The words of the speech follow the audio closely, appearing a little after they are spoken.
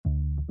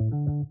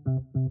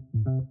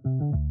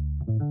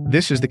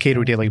This is the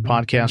Cato Daily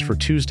Podcast for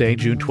Tuesday,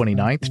 June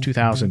 29th,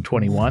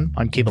 2021.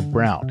 I'm Caleb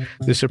Brown.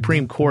 The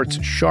Supreme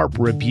Court's sharp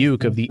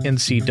rebuke of the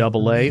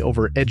NCAA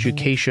over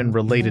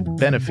education-related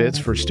benefits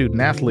for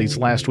student athletes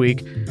last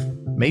week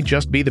may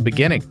just be the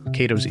beginning.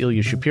 Cato's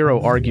Ilya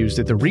Shapiro argues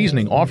that the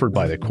reasoning offered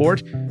by the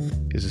court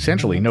is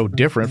essentially no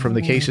different from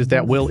the cases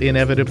that will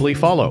inevitably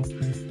follow.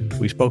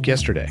 We spoke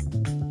yesterday.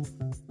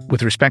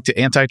 With respect to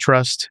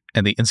antitrust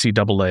and the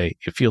NCAA,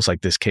 it feels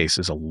like this case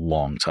is a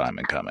long time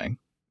in coming,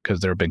 because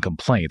there have been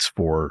complaints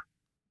for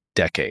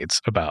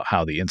decades about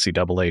how the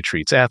NCAA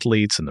treats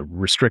athletes and the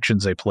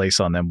restrictions they place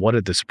on them. What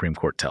did the Supreme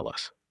Court tell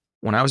us?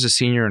 When I was a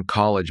senior in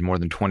college more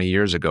than 20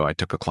 years ago, I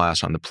took a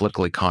class on the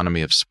political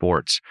economy of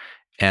sports.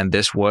 And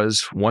this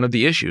was one of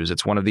the issues.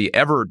 It's one of the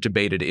ever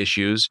debated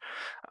issues.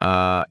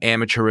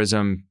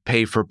 Amateurism,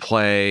 pay for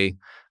play,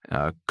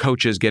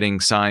 coaches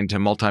getting signed to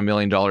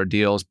multi-million-dollar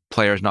deals,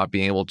 players not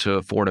being able to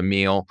afford a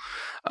meal.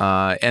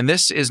 And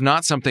this is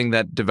not something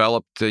that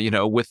developed,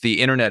 with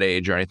the internet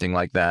age or anything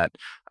like that.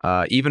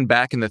 Even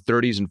back in the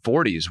 30s and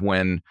 40s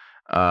when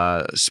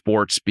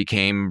sports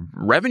became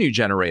revenue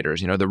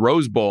generators, the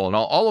Rose Bowl and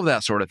all of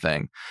that sort of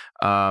thing.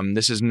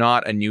 This is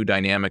not a new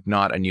dynamic,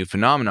 not a new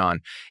phenomenon.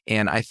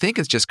 And I think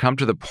it's just come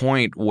to the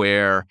point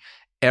where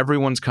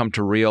everyone's come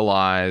to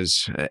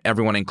realize,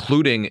 everyone,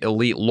 including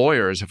elite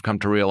lawyers, have come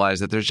to realize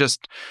that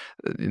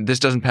this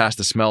doesn't pass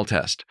the smell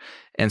test.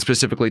 And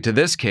specifically to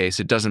this case,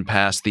 it doesn't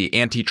pass the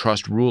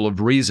antitrust rule of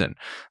reason,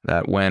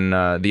 that when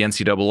the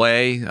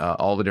NCAA,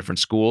 all the different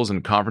schools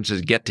and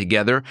conferences get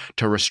together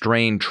to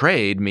restrain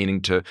trade,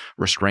 meaning to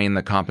restrain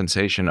the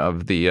compensation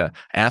of the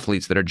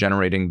athletes that are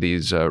generating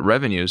these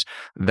revenues,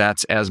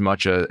 that's as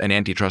much an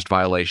antitrust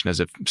violation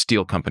as if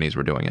steel companies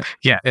were doing it.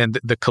 Yeah, and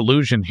the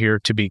collusion here,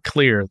 to be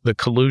clear, the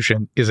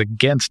collusion is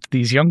against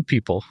these young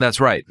people. That's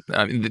right.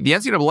 The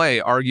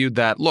NCAA argued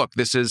that, look,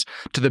 this is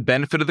to the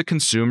benefit of the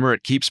consumer.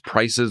 It keeps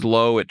prices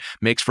low. It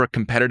makes for a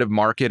competitive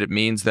market. It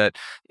means that,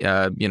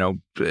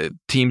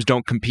 teams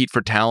don't compete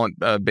for talent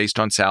based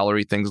on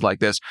salary, things like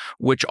this,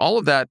 which all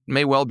of that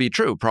may well be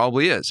true,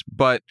 probably is.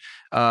 But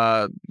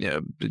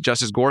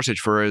Justice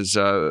Gorsuch,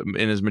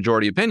 in his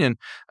majority opinion,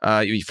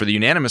 for the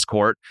unanimous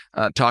court,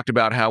 talked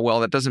about how,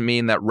 well, that doesn't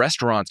mean that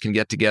restaurants can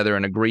get together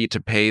and agree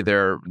to pay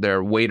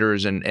their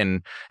waiters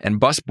and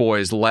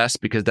busboys less,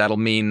 because that'll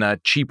mean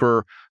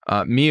cheaper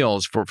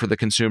meals for the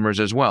consumers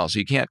as well. So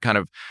you can't kind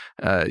of,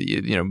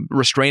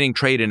 restraining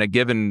trade in a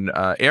given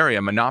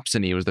area,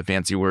 monopsony was the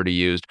fancy word he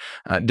used,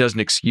 doesn't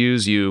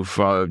excuse you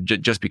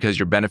just because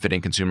you're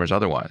benefiting consumers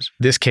otherwise.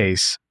 This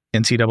case,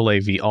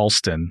 NCAA v.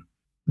 Alston,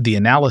 the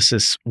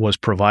analysis was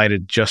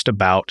provided just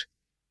about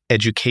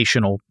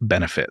educational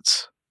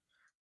benefits.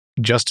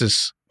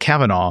 Justice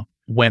Kavanaugh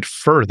went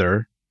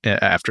further,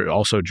 after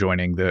also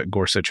joining the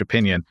Gorsuch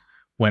opinion,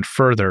 went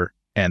further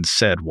and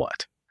said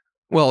what?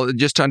 Well,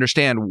 just to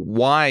understand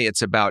why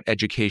it's about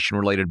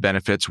education-related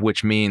benefits,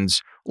 which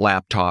means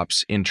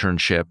laptops,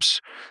 internships,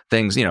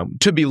 things,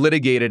 to be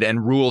litigated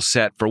and rules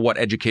set for what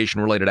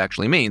education-related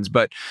actually means.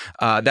 But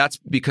that's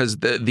because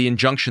the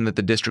injunction that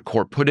the district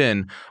court put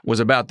in was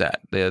about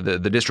that.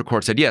 The district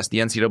court said, yes, the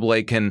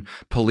NCAA can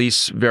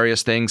police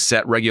various things,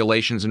 set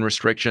regulations and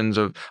restrictions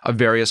of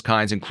various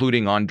kinds,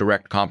 including on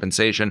direct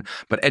compensation.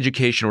 But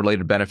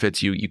education-related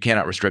benefits, you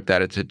cannot restrict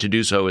that. To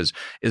do so is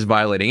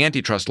violating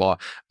antitrust law.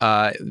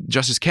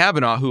 Justice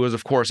Kavanaugh, who is,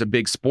 of course, a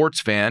big sports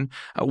fan,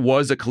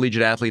 was a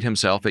collegiate athlete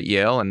himself at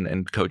Yale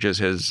and coaches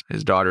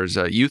his daughter's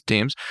youth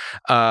teams,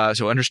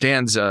 so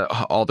understands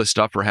all this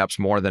stuff perhaps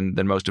more than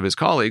most of his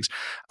colleagues,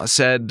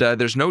 said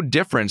there's no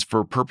difference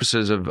for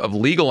purposes of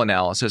legal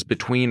analysis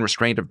between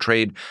restraint of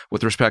trade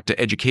with respect to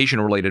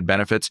education-related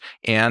benefits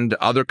and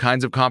other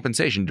kinds of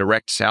compensation,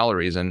 direct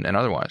salaries and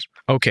otherwise.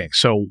 Okay,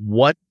 so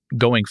what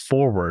going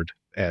forward,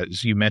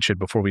 as you mentioned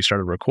before we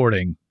started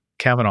recording,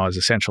 Kavanaugh is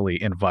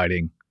essentially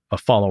inviting a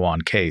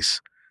follow-on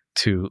case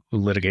to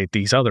litigate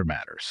these other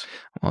matters.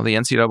 Well, the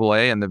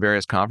NCAA and the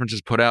various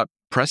conferences put out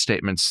press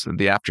statements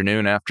the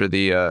afternoon after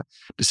the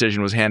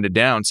decision was handed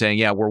down saying,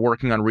 yeah, we're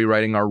working on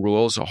rewriting our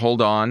rules. So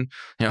hold on.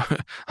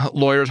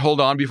 Lawyers,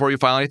 hold on before you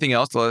file anything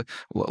else.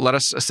 Let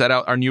us set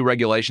out our new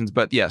regulations.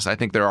 But yes, I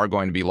think there are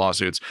going to be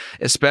lawsuits,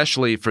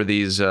 especially for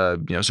these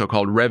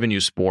so-called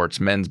revenue sports,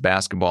 men's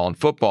basketball and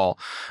football,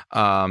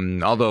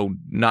 although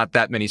not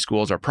that many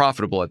schools are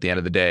profitable at the end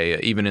of the day,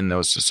 even in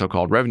those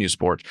so-called revenue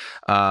sports.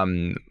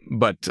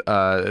 But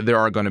there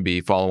are going to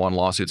be follow-on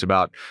lawsuits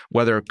about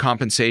whether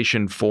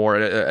compensation for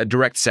a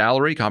direct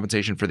salary,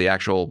 compensation for the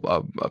actual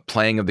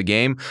playing of the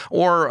game,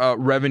 or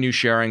revenue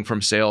sharing from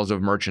sales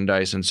of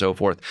merchandise and so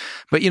forth.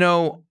 But,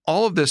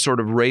 all of this sort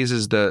of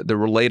raises the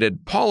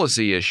related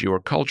policy issue or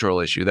cultural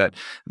issue that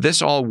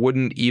this all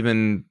wouldn't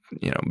even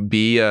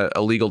be a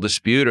legal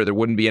dispute, or there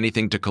wouldn't be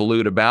anything to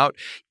collude about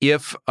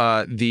if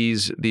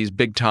these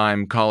big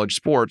time college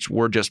sports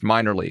were just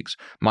minor leagues,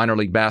 minor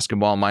league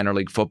basketball, minor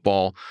league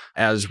football,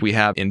 as we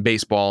have in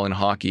baseball and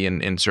hockey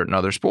and in certain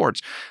other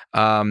sports.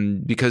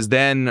 Because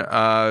then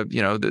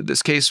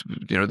this case,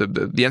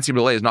 the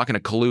NCAA is not going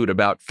to collude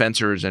about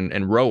fencers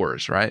and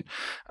rowers, right?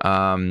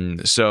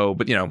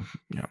 But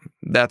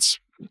that's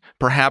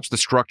perhaps the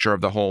structure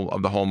of the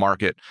whole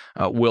market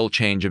will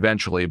change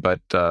eventually,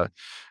 but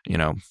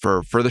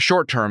for the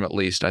short term at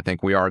least, I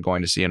think we are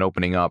going to see an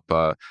opening up,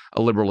 a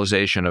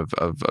liberalization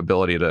of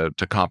ability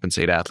to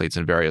compensate athletes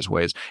in various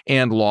ways,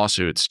 and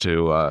lawsuits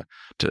to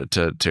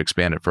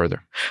expand it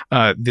further.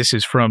 This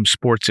is from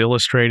Sports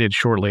Illustrated.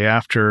 Shortly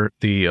after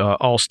the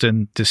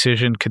Alston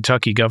decision,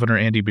 Kentucky Governor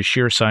Andy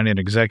Beshear signed an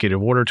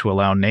executive order to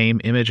allow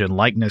name, image, and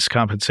likeness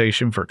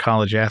compensation for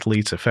college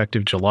athletes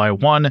effective July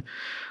 1.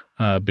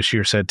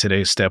 Beshear said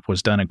today's step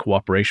was done in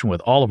cooperation with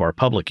all of our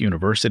public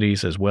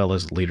universities as well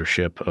as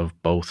leadership of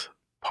both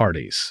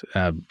parties.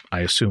 I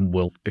assume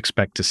we'll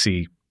expect to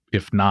see,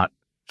 if not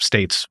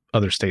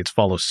other states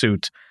follow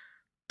suit,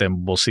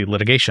 then we'll see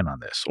litigation on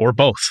this, or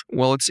both.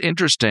 Well, it's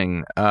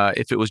interesting.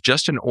 If it was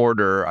just an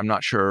order, I'm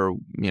not sure,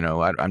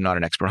 I'm not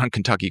an expert on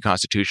Kentucky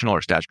constitutional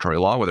or statutory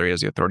law, whether he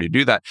has the authority to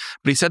do that.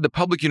 But he said the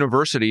public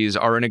universities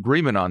are in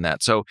agreement on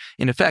that. So,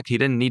 in effect, he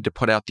didn't need to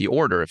put out the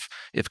order.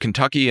 If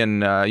Kentucky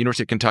and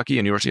University of Kentucky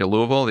and University of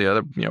Louisville, the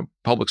other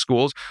public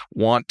schools,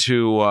 want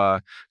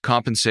to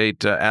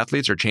compensate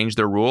athletes or change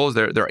their rules,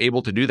 they're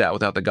able to do that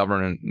without the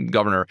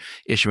governor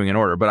issuing an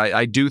order. But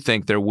I do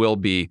think there will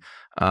be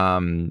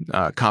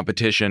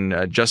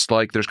competition, just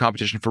like there's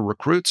competition for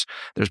recruits.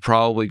 There's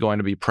probably going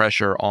to be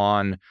pressure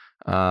on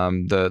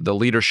the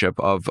leadership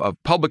of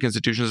public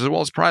institutions as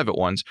well as private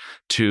ones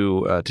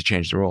to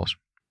change the rules.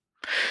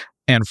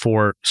 And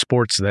for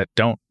sports that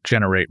don't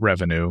generate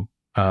revenue,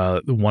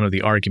 one of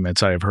the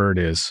arguments I have heard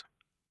is,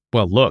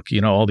 well, look,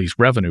 all these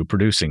revenue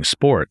producing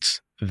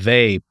sports,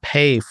 they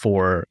pay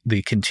for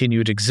the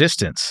continued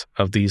existence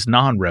of these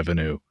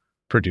non-revenue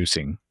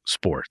producing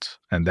sports,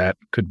 and that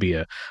could be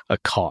a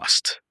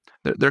cost.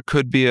 There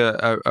could be a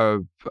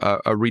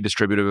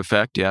redistributive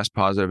effect, yes,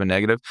 positive and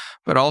negative,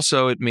 but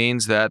also it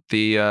means that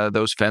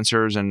those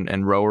fencers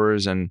and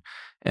rowers and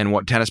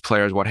what tennis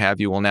players, what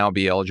have you, will now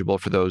be eligible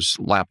for those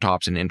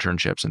laptops and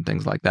internships and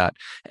things like that,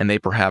 and they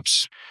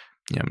perhaps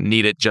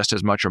need it just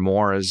as much or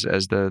more as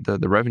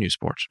the revenue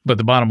sports. But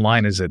the bottom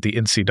line is that the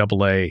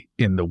NCAA,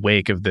 in the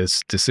wake of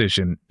this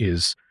decision,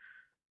 is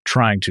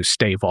trying to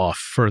stave off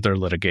further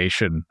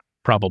litigation,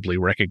 probably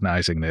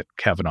recognizing that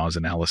Kavanaugh's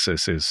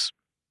analysis is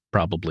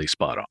probably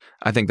spot on.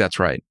 I think that's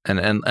right.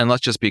 And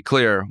let's just be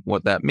clear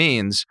what that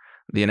means.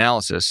 The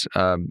analysis,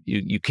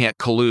 you can't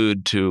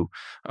collude to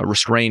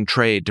restrain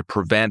trade to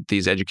prevent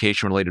these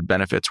education-related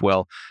benefits.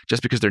 Well,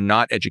 just because they're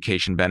not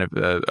education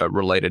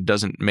related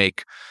doesn't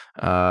make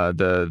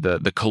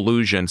the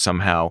collusion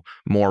somehow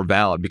more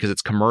valid, because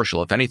it's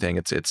commercial. If anything,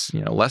 it's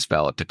less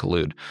valid to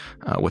collude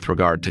with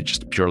regard to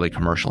just purely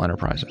commercial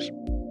enterprises.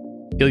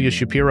 Ilya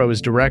Shapiro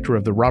is director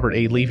of the Robert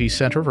A. Levy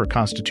Center for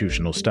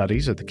Constitutional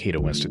Studies at the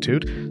Cato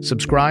Institute.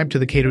 Subscribe to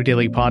the Cato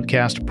Daily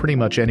Podcast pretty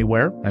much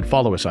anywhere, and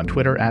follow us on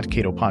Twitter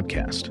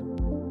 @CatoPodcast.